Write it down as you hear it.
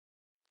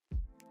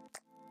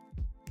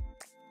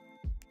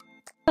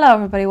Hello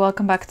everybody,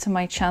 welcome back to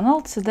my channel.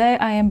 Today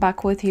I am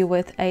back with you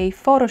with a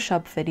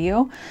Photoshop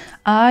video.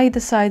 I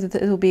decided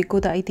it would be a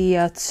good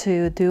idea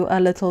to do a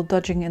little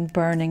dodging and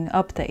burning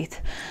update.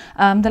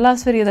 The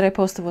last video that I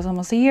posted was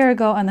almost a year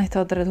ago, and I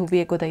thought that it would be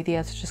a good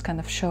idea to just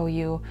kind of show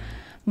you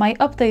my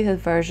updated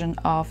version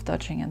of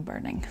dodging and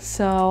burning.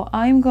 So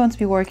I'm going to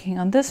be working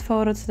on this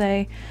photo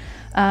today.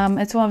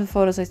 It's one of the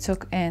photos I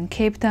took in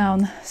Cape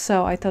Town,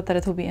 so I thought that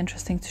it would be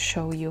interesting to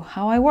show you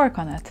how I work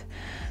on it.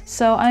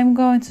 So I'm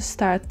going to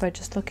start by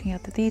just looking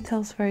at the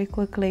details very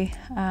quickly.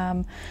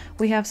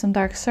 We have some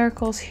dark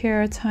circles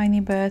here, a tiny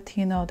bit,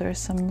 you know, there's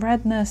some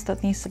redness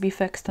that needs to be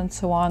fixed and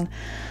so on.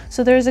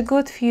 So there's a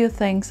good few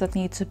things that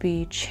need to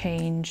be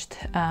changed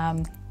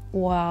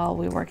while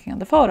we're working on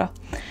the photo.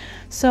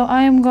 So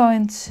I am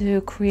going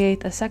to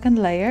create a second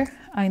layer.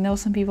 I know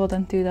some people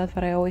don't do that,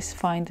 but I always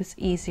find it's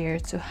easier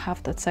to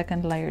have that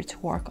second layer to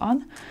work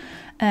on.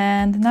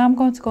 And now I'm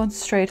going to go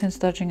straight into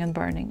dodging and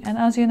burning. And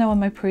as you know, in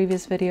my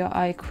previous video,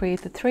 I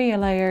created 3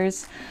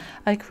 layers.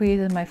 I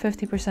created my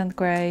 50%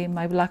 gray,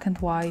 my black and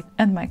white,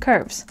 and my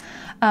curves.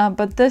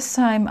 But this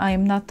time I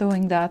am not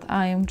doing that.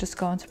 I am just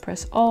going to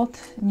press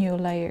Alt, new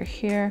layer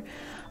here.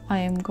 I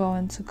am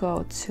going to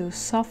go to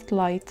soft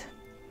light,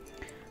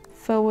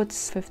 fill with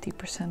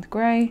 50%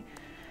 gray,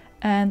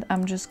 and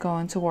I'm just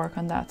going to work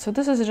on that. So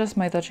this is just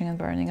my dodging and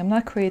burning. I'm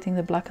not creating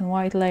the black and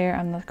white layer.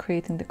 I'm not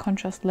creating the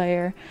contrast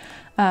layer.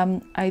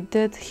 I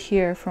did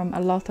hear from a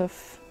lot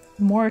of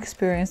more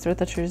experienced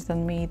retouchers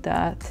than me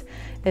that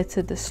it's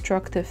a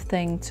destructive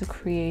thing to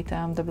create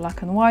the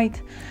black and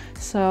white.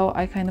 So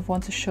I kind of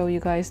want to show you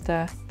guys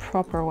the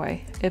proper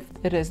way, if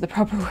it is the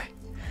proper way.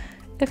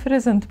 If it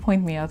isn't,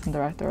 point me out in the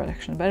right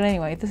direction. But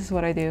anyway, this is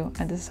what I do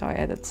and this is how I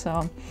edit.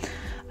 So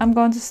I'm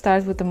going to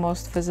start with the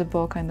most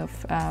visible kind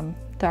of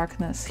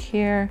darkness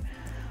here.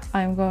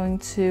 I'm going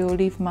to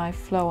leave my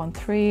flow on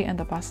 3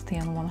 and opacity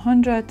on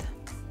 100.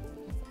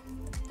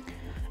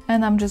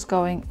 And I'm just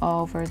going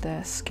over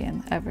the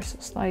skin ever so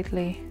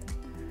slightly.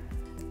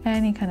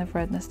 Any kind of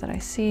redness that I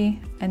see,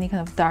 any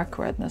kind of dark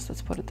redness,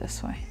 let's put it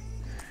this way.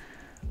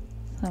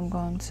 So I'm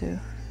going to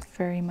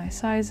vary my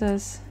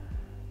sizes.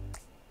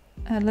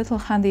 A little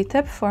handy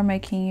tip for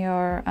making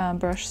your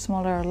brush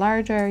smaller or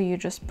larger, you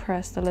just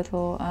press the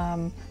little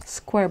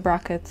square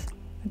bracket.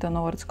 I don't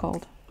know what it's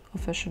called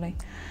officially,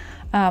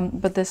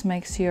 but this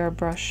makes your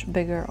brush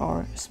bigger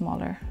or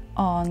smaller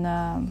on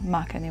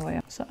Mac anyway.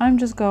 So I'm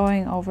just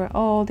going over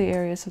all the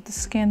areas of the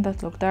skin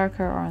that look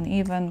darker or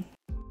uneven.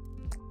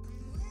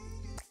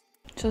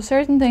 So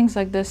certain things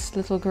like this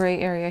little gray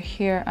area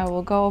here, I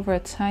will go over a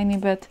tiny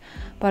bit,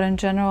 but in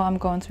general I'm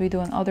going to be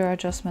doing other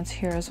adjustments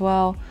here as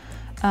well.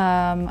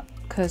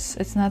 Because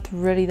it's not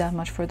really that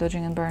much for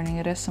dodging and burning.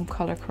 It is some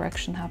color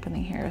correction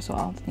happening here as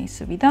well that needs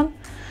to be done.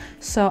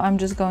 So I'm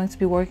just going to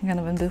be working kind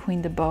of in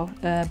between the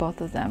both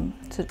of them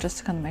to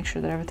just kind of make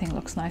sure that everything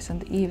looks nice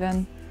and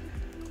even.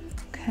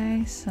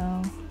 Okay,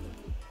 so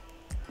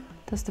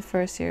that's the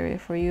first area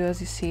for you. As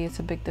you see, it's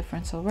a big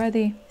difference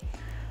already.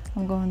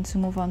 I'm going to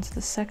move on to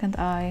the second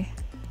eye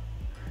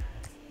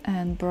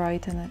and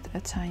brighten it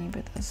a tiny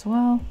bit as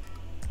well.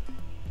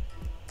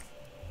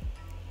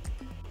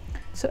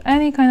 So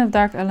any kind of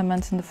dark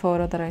elements in the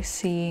photo that I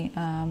see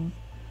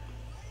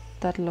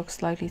that looks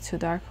slightly too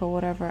dark or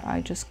whatever,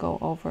 I just go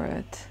over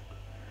it,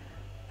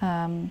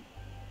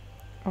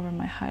 over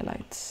my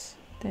highlights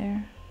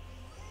there.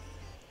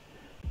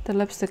 The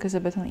lipstick is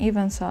a bit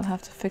uneven, so I'll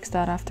have to fix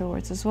that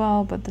afterwards as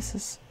well, but this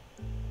is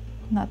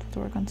not what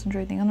we're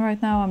concentrating on right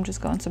now. I'm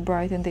just going to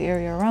brighten the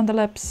area around the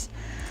lips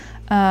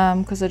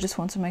because I just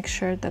want to make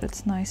sure that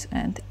it's nice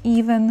and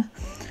even.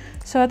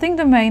 So I think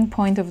the main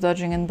point of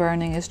dodging and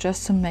burning is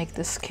just to make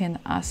the skin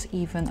as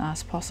even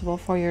as possible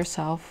for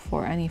yourself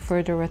for any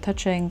further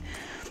retouching.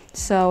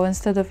 So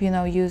instead of, you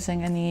know,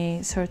 using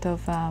any sort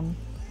of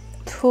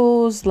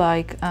tools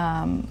like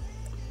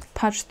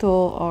patch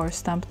tool or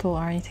stamp tool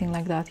or anything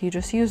like that, you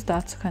just use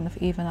that to kind of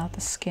even out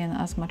the skin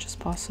as much as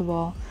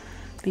possible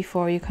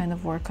before you kind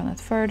of work on it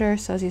further.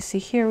 So as you see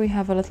here, we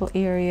have a little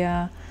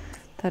area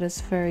that is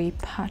very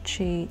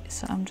patchy.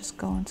 So I'm just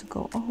going to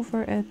go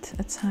over it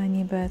a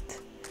tiny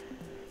bit.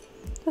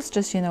 That's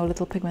just, you know,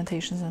 little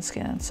pigmentations in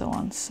skin and so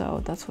on.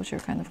 So that's what you're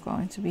kind of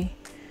going to be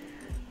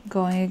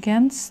going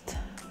against.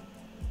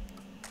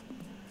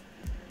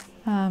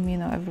 You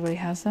know, everybody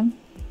has them,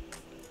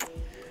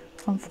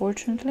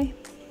 unfortunately.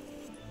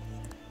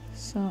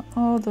 So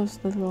all those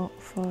little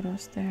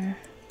photos there.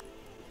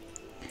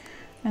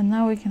 And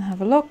now we can have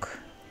a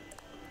look.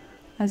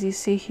 As you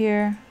see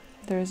here,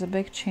 there is a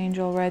big change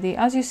already.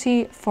 As you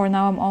see, for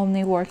now I'm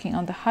only working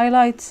on the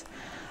highlights.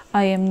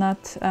 I am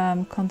not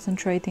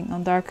concentrating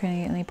on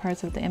darkening any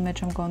parts of the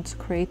image. I'm going to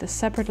create a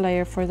separate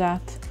layer for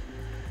that,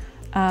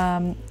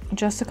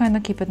 just to kind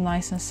of keep it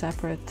nice and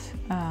separate,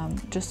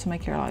 just to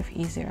make your life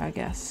easier, I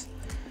guess.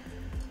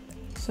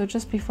 So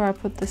just before I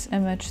put this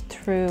image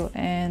through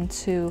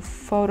into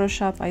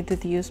Photoshop, I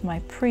did use my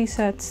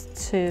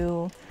presets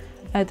to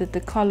edit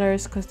the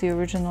colors because the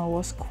original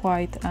was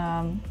quite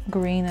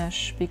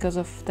greenish because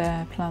of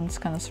the plants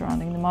kind of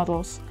surrounding the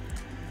models.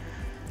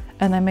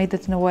 And I made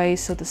it in a way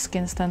so the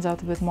skin stands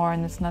out a bit more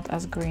and it's not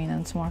as green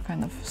and it's more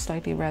kind of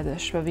slightly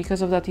reddish. But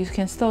because of that, you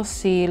can still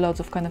see lots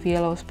of kind of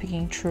yellows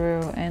peeking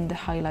through in the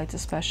highlights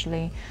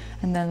especially,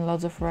 and then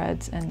lots of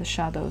reds in the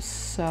shadows.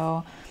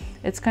 So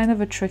it's kind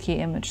of a tricky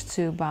image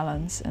to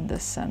balance in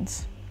this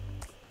sense.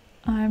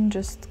 I'm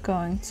just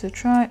going to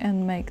try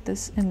and make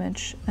this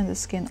image and the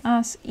skin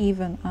as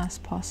even as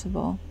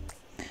possible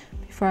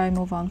before I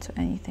move on to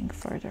anything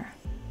further.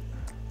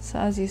 So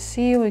as you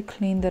see, we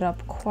cleaned it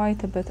up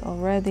quite a bit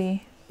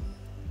already.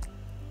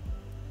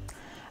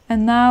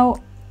 And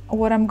now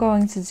what I'm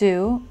going to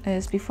do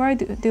is, before I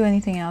do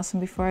anything else and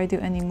before I do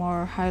any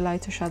more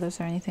highlights or shadows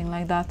or anything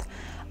like that,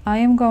 I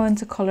am going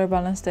to color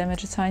balance the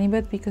image a tiny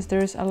bit, because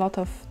there's a lot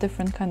of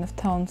different kind of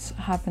tones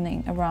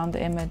happening around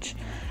the image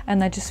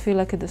and I just feel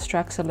like it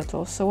distracts a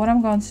little. So what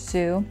I'm going to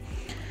do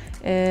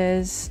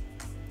is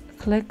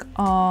click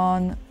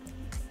on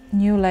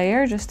new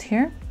layer just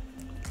here,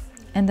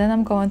 and then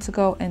I'm going to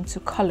go into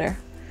color.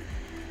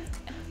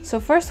 So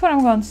first what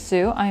I'm going to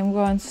do, I'm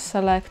going to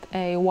select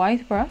a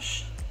white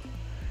brush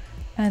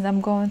and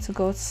I'm going to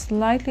go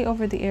slightly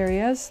over the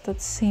areas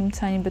that seem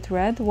tiny bit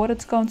red. What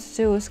it's going to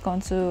do is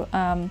going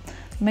to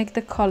make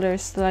the color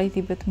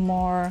slightly bit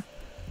more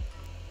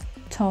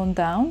toned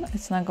down.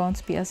 It's not going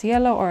to be as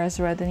yellow or as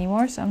red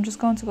anymore. So I'm just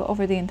going to go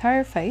over the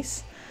entire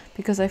face,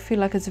 because I feel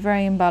like it's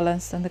very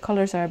imbalanced and the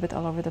colors are a bit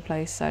all over the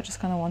place. So I just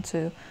kind of want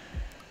to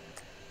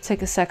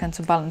take a second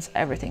to balance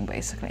everything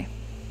basically.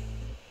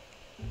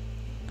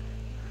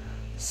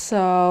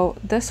 So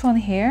this one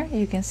here,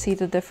 you can see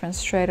the difference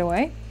straight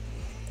away.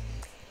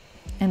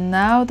 And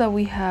now that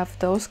we have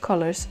those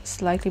colors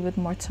slightly bit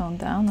more toned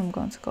down, I'm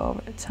going to go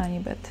over a tiny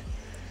bit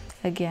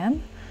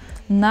again.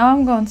 Now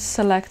I'm going to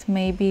select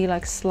maybe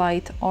like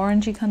slight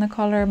orangey kind of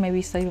color,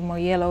 maybe slightly more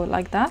yellow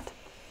like that.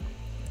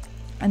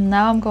 And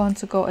now I'm going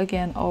to go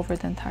again over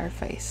the entire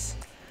face.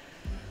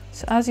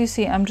 So as you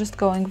see, I'm just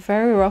going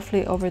very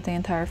roughly over the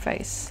entire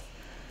face,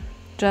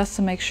 just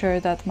to make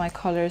sure that my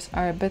colors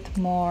are a bit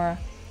more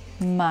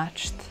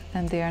matched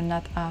and they are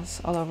not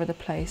as all over the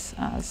place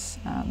as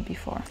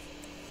before.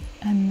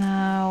 And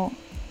now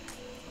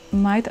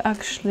might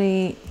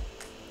actually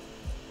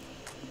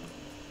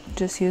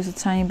just use a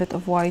tiny bit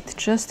of white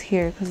just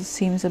here, because it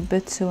seems a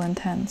bit too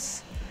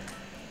intense.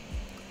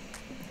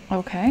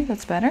 Okay,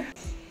 that's better.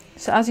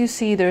 So as you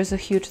see, there's a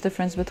huge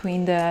difference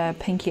between the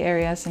pinky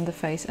areas in the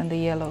face and the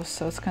yellows,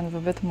 so it's kind of a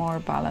bit more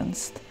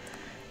balanced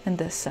in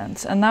this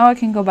sense. And now I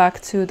can go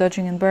back to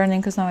dodging and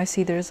burning, because now I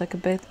see there's like a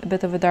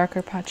bit of a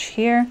darker patch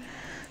here.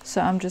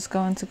 So I'm just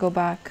going to go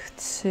back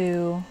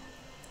to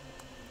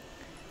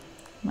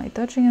my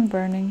dodging and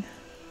burning.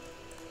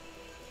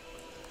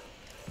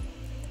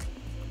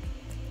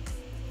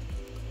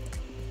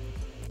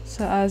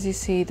 So as you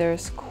see,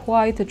 there's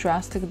quite a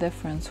drastic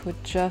difference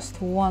with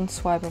just one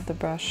swipe of the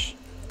brush.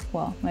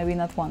 Well, maybe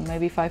not one,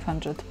 maybe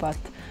 500, but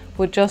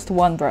with just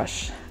one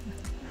brush.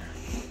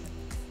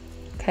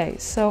 Okay,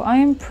 so I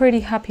am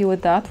pretty happy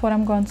with that. What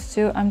I'm going to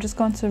do, I'm just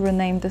going to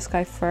rename this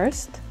guy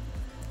first,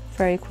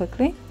 very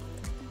quickly.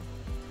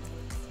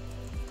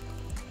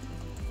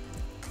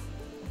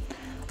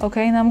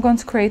 Okay, now I'm going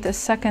to create a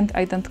second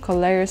identical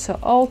layer. So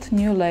Alt,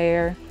 new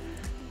layer,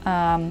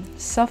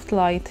 soft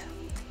light,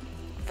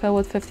 fill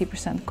with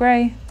 50%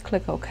 gray,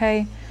 click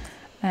OK,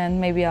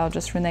 and maybe I'll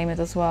just rename it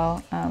as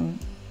well.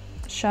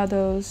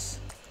 Shadows.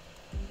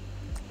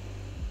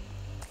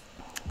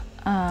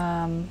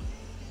 And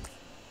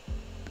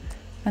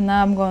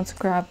now I'm going to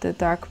grab the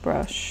dark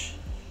brush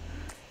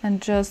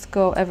and just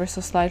go ever so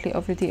slightly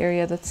over the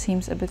area that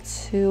seems a bit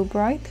too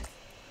bright.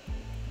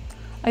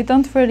 I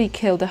don't really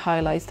kill the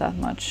highlights that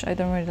much. I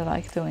don't really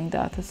like doing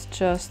that. It's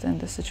just in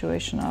the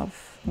situation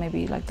of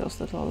maybe like those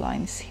little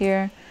lines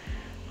here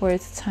where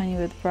it's a tiny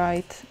bit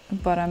bright,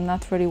 but I'm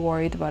not really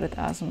worried about it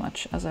as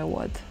much as I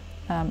would.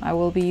 I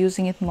will be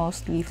using it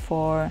mostly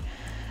for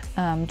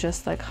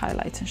just like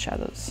highlights and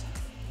shadows.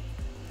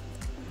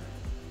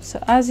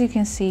 So as you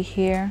can see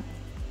here,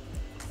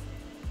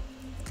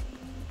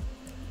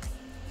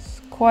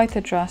 it's quite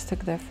a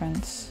drastic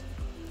difference.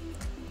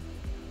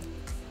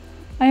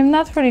 I am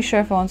not really sure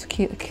if I want to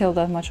kill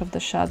that much of the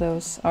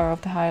shadows or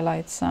of the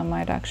highlights. I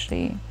might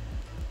actually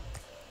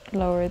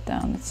lower it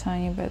down a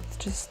tiny bit,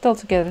 just still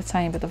to get a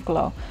tiny bit of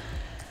glow.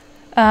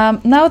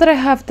 Now that I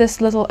have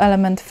this little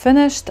element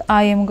finished,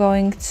 I am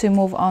going to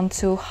move on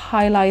to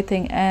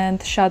highlighting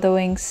and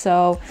shadowing.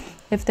 So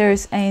if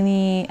there's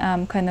any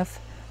kind of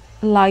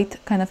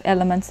light kind of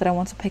elements that I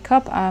want to pick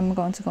up, I'm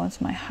going to go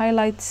into my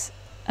highlights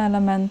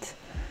element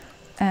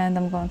and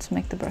I'm going to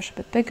make the brush a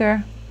bit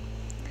bigger.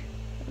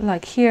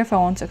 Like here, if I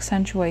want to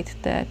accentuate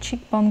the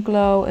cheekbone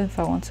glow, if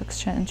I want to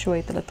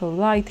accentuate the little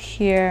light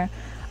here,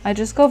 I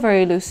just go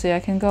very loosely. I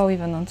can go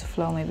even onto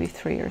flow maybe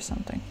 3 or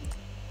something,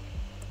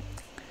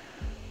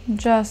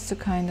 just to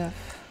kind of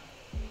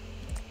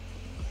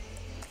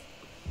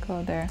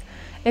go there.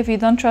 If you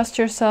don't trust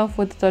yourself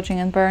with dodging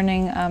and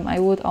burning, I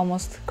would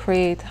almost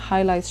create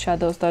highlights,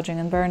 shadows, dodging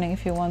and burning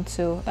if you want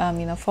to,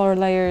 you know, 4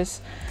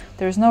 layers.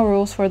 There's no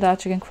rules for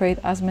that. You can create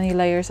as many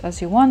layers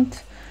as you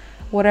want.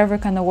 whatever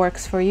kind of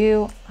works for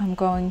you. I'm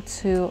going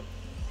to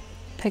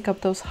pick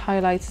up those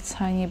highlights a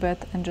tiny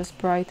bit and just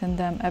brighten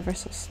them ever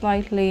so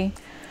slightly.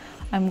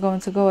 I'm going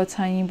to go a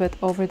tiny bit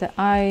over the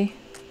eye.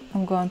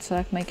 I'm going to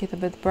like make it a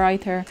bit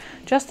brighter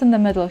just in the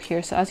middle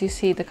here. So as you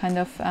see, the kind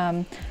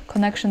of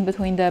connection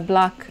between the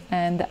black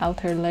and the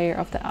outer layer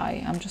of the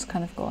eye. I'm just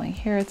kind of going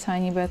here a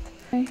tiny bit.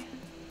 Okay.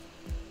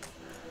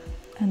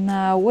 And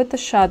now with the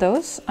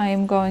shadows, I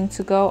am going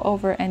to go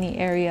over any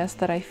areas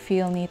that I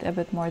feel need a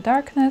bit more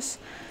darkness.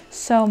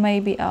 So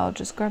maybe I'll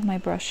just grab my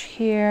brush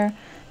here,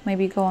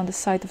 maybe go on the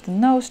side of the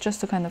nose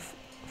just to kind of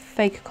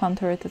fake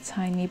contour it a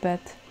tiny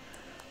bit.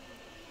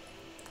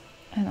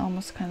 And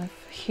almost kind of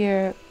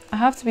here. I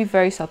have to be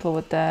very subtle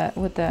with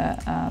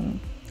the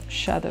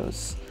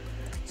shadows,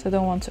 so I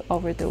don't want to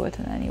overdo it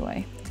in any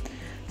way.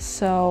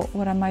 So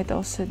what I might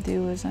also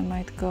do is I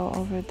might go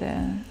over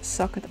the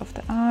socket of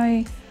the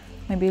eye,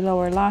 maybe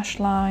lower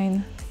lash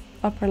line,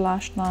 upper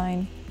lash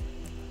line.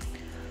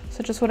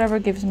 So just whatever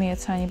gives me a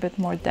tiny bit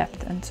more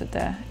depth into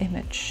the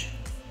image.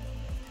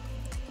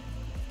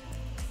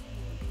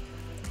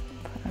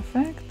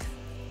 Perfect.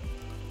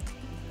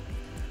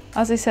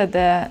 As I said,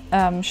 the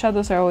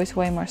shadows are always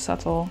way more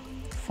subtle.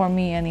 For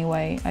me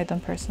anyway. I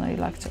don't personally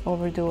like to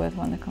overdo it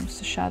when it comes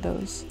to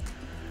shadows.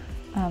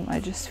 I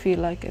just feel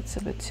like it's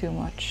a bit too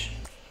much,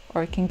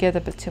 or it can get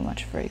a bit too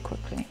much very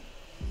quickly.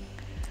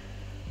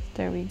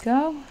 There we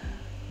go.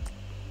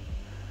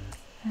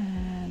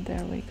 And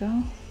there we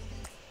go.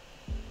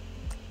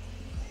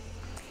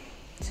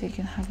 So you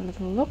can have a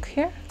little look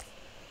here.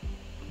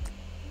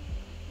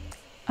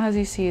 As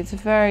you see, it's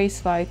very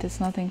slight, it's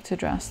nothing too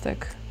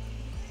drastic.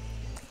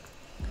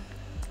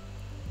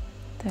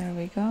 There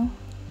we go.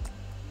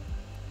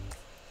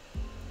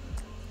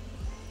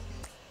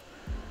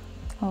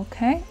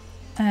 Okay,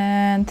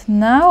 and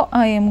now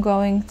I am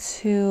going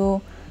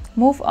to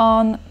move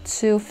on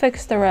to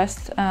fix the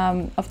rest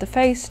of the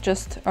face,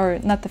 or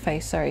not the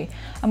face, sorry.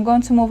 I'm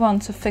going to move on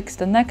to fix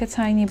the neck a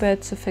tiny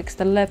bit, to fix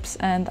the lips,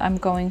 and I'm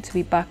going to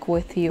be back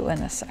with you in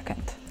a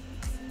second.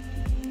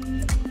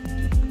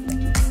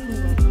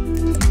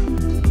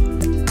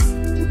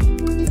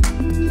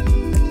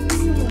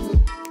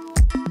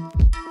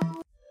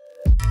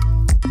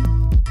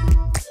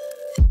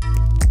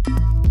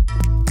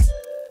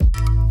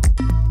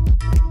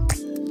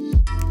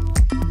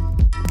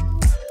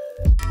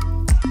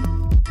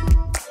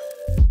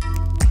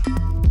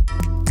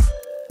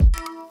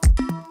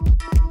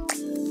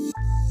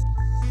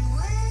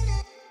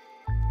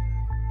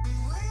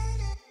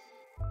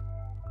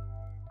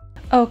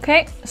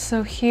 Okay,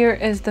 so here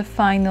is the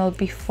final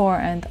before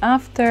and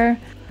after.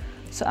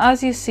 So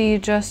as you see,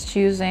 just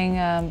using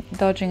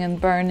dodging and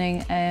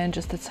burning and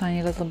just a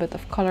tiny little bit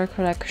of color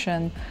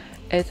correction,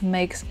 it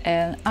makes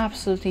an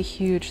absolutely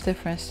huge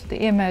difference to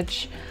the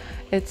image.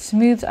 It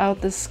smooths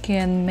out the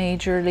skin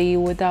majorly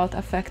without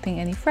affecting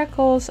any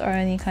freckles or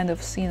any kind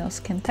of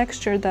skin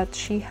texture that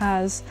she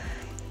has.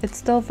 It's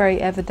still very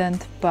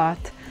evident,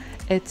 but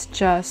it's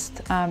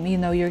just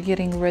you're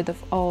getting rid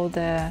of all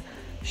the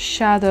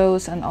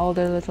shadows and all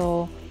the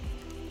little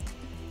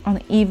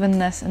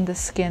unevenness in the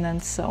skin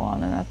and so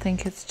on, and I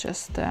think it's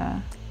just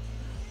a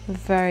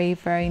very,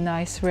 very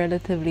nice,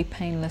 relatively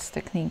painless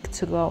technique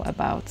to go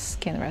about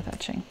skin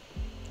retouching.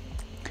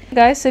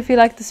 Guys, if you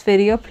like this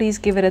video, please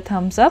give it a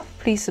thumbs up,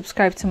 please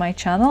subscribe to my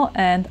channel,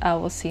 and I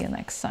will see you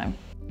next time.